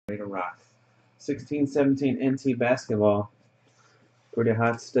rock. 16-17 NT basketball. Pretty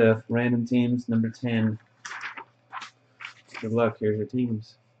hot stuff. Random teams, number 10. Good luck. Here's your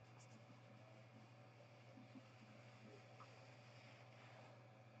teams.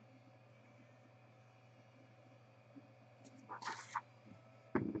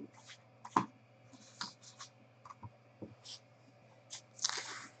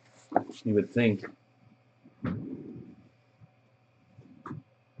 You would think.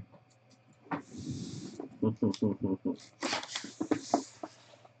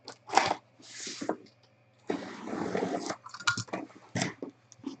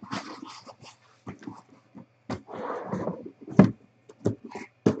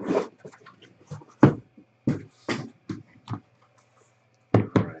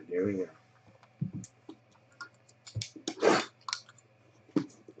 Alright, here we go.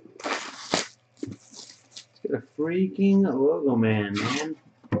 Let's get a freaking logo man.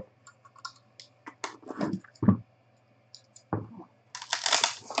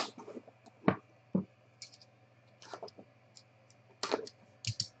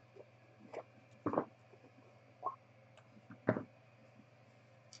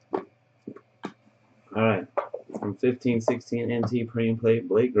 Alright, from 15-16 NT Premium Plate,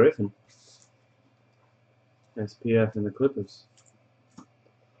 Blake Griffin. SPF and the Clippers.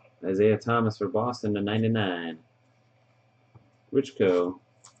 Isaiah Thomas for Boston /99. Richco.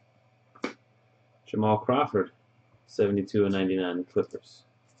 Jamal Crawford, 72/99 Clippers.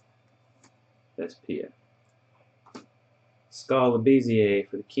 SPF. Skal Labissiere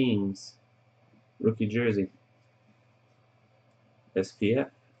for the Kings. Rookie jersey.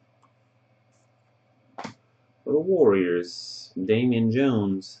 SPF. For the Warriors, Damian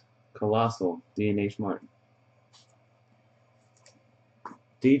Jones, Colossal, D&H Martin.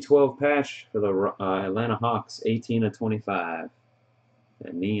 D12 patch for the Atlanta Hawks, 18/25.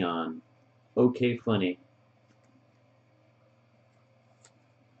 That neon. Okay, funny.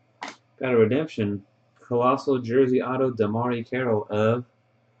 Got a redemption. Colossal jersey auto, Damari Carroll of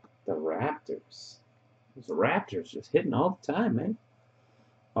the Raptors. Those Raptors just hitting all the time, man.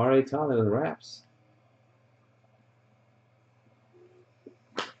 R.A. Tyler with the Raps.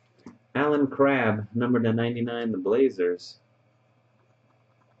 Alan Crabb, numbered /99, the Blazers.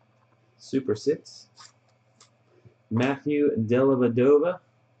 Super 6. Matthew Dellavedova,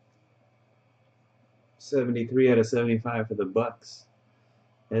 73/75 for the Bucks.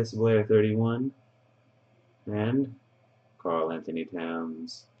 S. Blair, 31. And Karl Anthony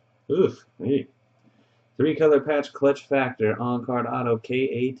Towns. Oof, hey. 3-color patch clutch factor on-card auto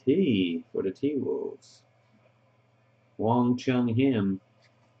KAT for the T-Wolves. Wong Chung Him.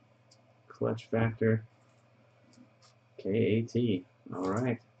 Clutch factor KAT.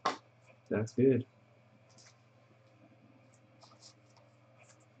 Alright. That's good.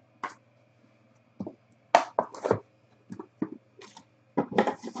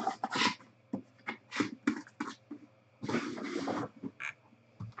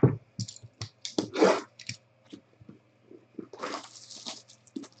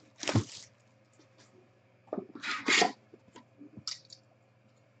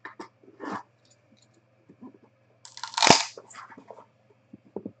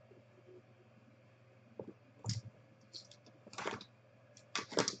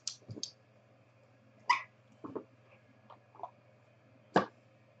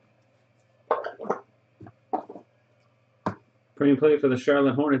 Premium play for the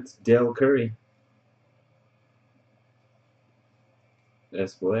Charlotte Hornets, Dell Curry.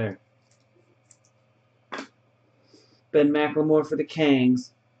 S. Blair. Ben McLemore for the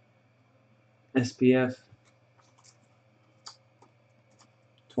Kangs. SPF.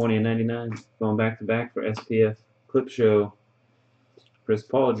 20/99. Going back to back for SPF. Clip Show. Chris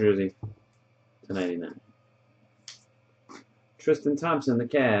Paul jersey /99. Tristan Thompson, the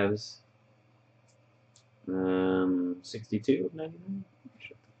Cavs. 62/99.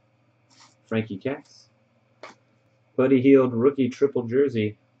 Frankie Katz. Buddy Hield rookie triple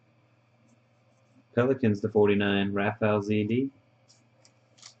jersey. Pelicans /49. Raphael ZD.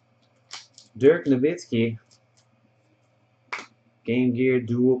 Dirk Nowitzki. Game Gear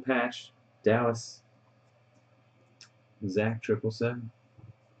dual patch. Dallas. Zach 777.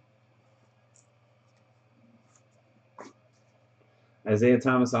 Isaiah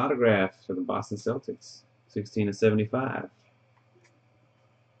Thomas autograph for the Boston Celtics. 16/75.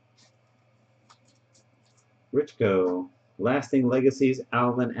 Richco. Lasting Legacies,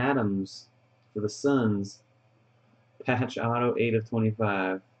 Alvin Adams for the Suns. Patch auto,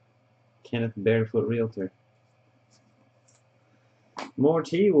 8/25. Kenneth Barefoot Realtor. More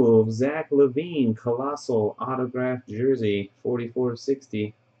T-Wolves. Zach LaVine, Colossal autographed jersey,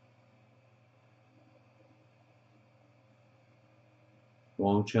 44/60.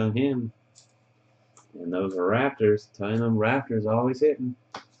 Wong Chung Him. And those are Raptors. Telling them Raptors always hitting.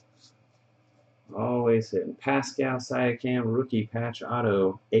 Always hitting. Pascal Siakam rookie patch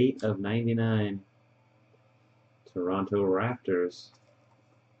auto. 8 of 99. Toronto Raptors.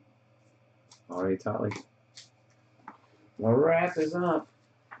 Ari Totley. The Raptors up.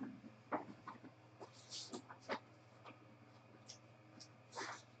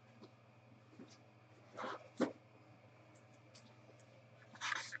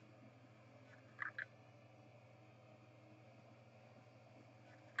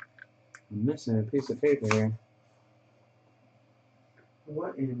 I'm missing a piece of paper here.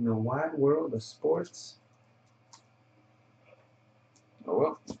 What in the wide world of sports? Oh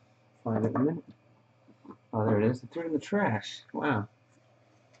well, find it in a minute. Oh, there it is. I threw it in the trash. Wow.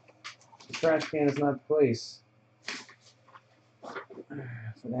 The trash can is not the place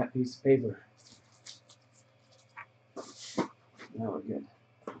for that piece of paper. Now we're good.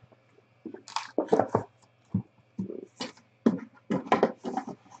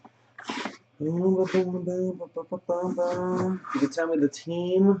 You can tell me the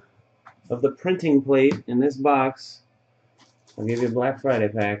team of the printing plate in this box. I'll give you a Black Friday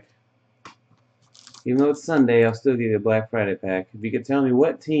pack. Even though it's Sunday, I'll still give you a Black Friday pack. If you could tell me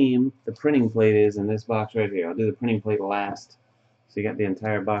what team the printing plate is in this box right here. I'll do the printing plate last. So you got the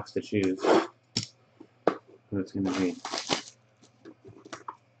entire box to choose. What it's going to be.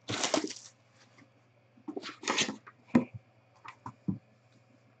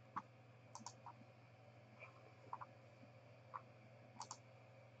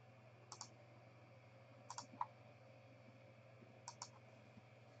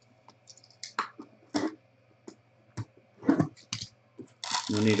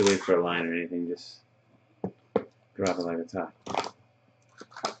 No need to wait for a line or anything, just drop it like it's hot.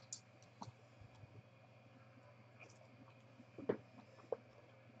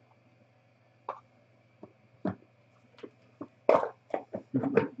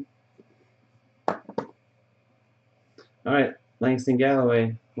 Alright, Langston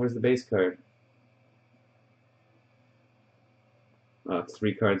Galloway, where's the base card? Oh, it's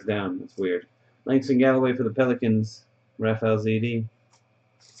 3 cards down, that's weird. Langston Galloway for the Pelicans, Raphael ZD.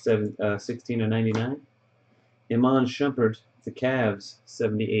 16 of 99. Iman Shumpert, the Cavs,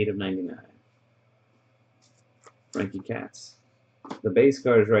 78 of 99. Frankie Katz. The base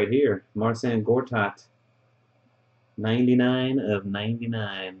card is right here. Marcin Gortat, 99 of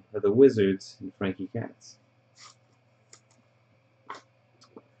 99 for the Wizards and Frankie Katz.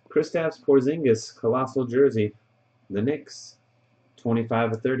 Kristaps Porzingis, colossal jersey. The Knicks,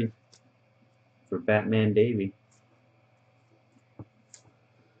 25 of 30 for Batman Davey.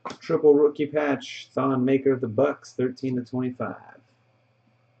 Triple rookie patch, Thon Maker of the Bucks, 13 to 25.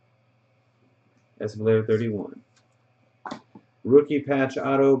 Escalator 31. Rookie patch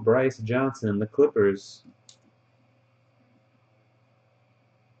auto, Bryce Johnson, the Clippers.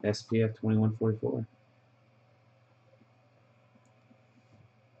 SPF 2144.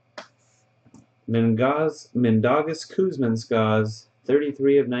 Mindaugas Kuzminskas,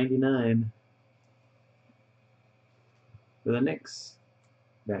 33 of 99 for the Knicks.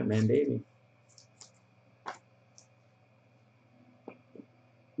 Batman Davey.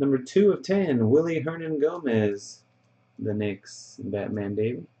 Number 2 of 10, Willie Hernan Gomez, the Knicks, Batman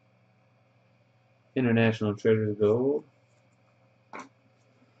Davey. International Treasures Gold.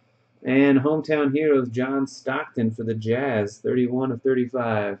 And Hometown Heroes, John Stockton for the Jazz, 31 of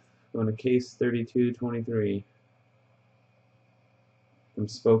 35. Going to case 3223. From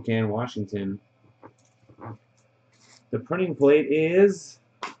Spokane, Washington. The printing plate is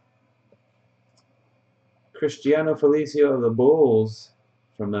Cristiano Felicio of the Bulls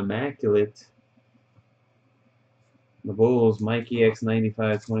from Immaculate. The Bulls, Mikey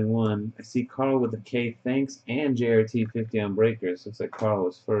X9521. I see Carl with the K, thanks, and JRT50 on breakers. Looks like Carl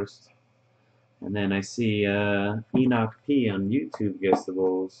was first. And then I see Enoch P on YouTube guessed the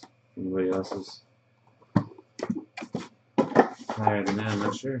Bulls. Anybody else is higher than that? I'm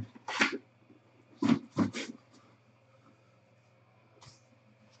not sure.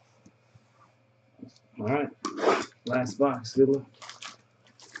 Alright, last box. Good luck.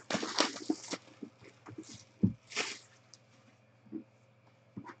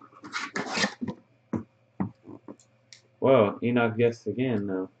 Whoa, Enoch guessed again,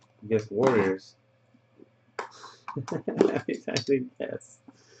 though. He guessed Warriors. Every time we guess.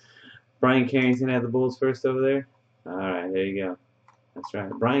 Brian Carrington had the Bulls first over there? Alright, there you go. That's right.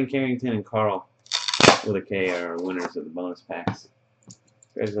 Brian Carrington and Carl with a K are winners of the bonus packs.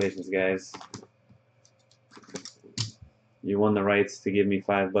 Congratulations, guys. You won the rights to give me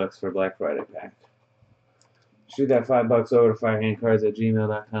 $5 for a Black Friday pack. Shoot that $5 over to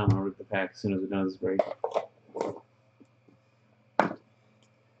firehandcards@gmail.com. I'll rip the pack as soon as we're done with this break.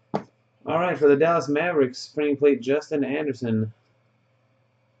 All right, for the Dallas Mavericks, printing plate Justin Anderson,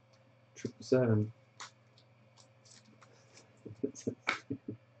 777.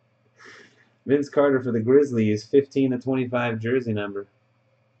 Vince Carter for the Grizzlies, 15/25 jersey number.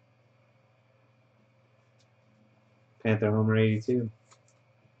 Panther Homer 82.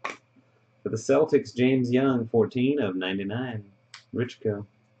 For the Celtics, James Young, 14/99. Richco.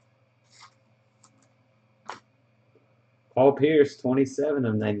 Paul Pierce,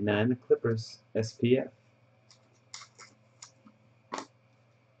 27/99. The Clippers, SPF.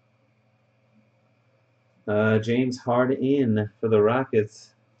 James Harden for the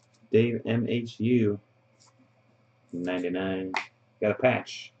Rockets, Dave MHU, 99. Got a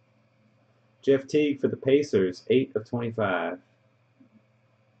patch. Jeff Teague for the Pacers, 8/25.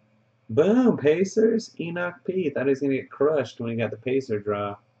 Boom, Pacers. Enoch P. Thought he was going to get crushed when he got the Pacer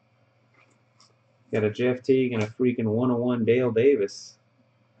draw. Got a Jeff Teague and a freaking 101 Dale Davis.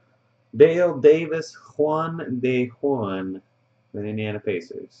 Dale Davis, Juan de Juan with Indiana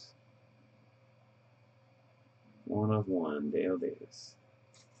Pacers. 1/1, Dale Davis.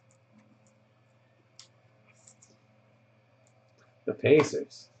 The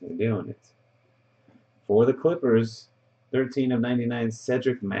Pacers, they're doing it. For the Clippers, 13/99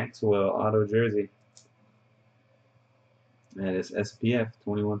 Cedric Maxwell auto jersey. That is SPF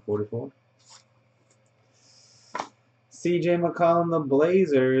 21/44. CJ McCollum, the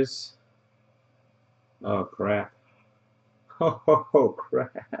Blazers. Oh crap! Oh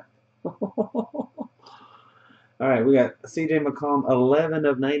crap! All right, we got CJ McCollum,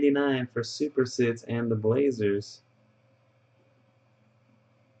 11/99 for Super Sits and the Blazers.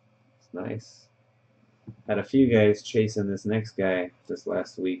 It's nice. Had a few guys chasing this next guy this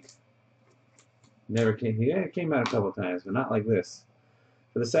last week. Never came. Yeah, it came out a couple times, but not like this.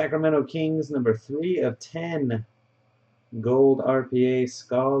 For the Sacramento Kings, number 3/10, gold RPA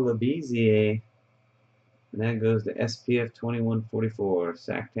Skal Labissiere, and that goes to SPF 21/44.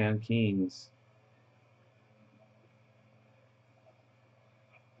 Sacktown Kings.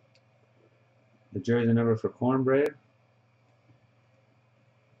 The jersey number for Cornbread.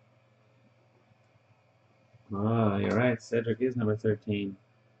 Oh, you're right. Cedric is number 13.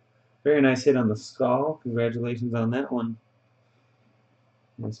 Very nice hit on the skull. Congratulations on that one.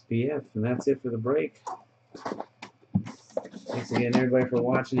 SPF. And that's it for the break. Thanks again, everybody, for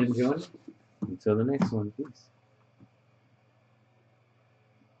watching and joining. Until the next one. Peace.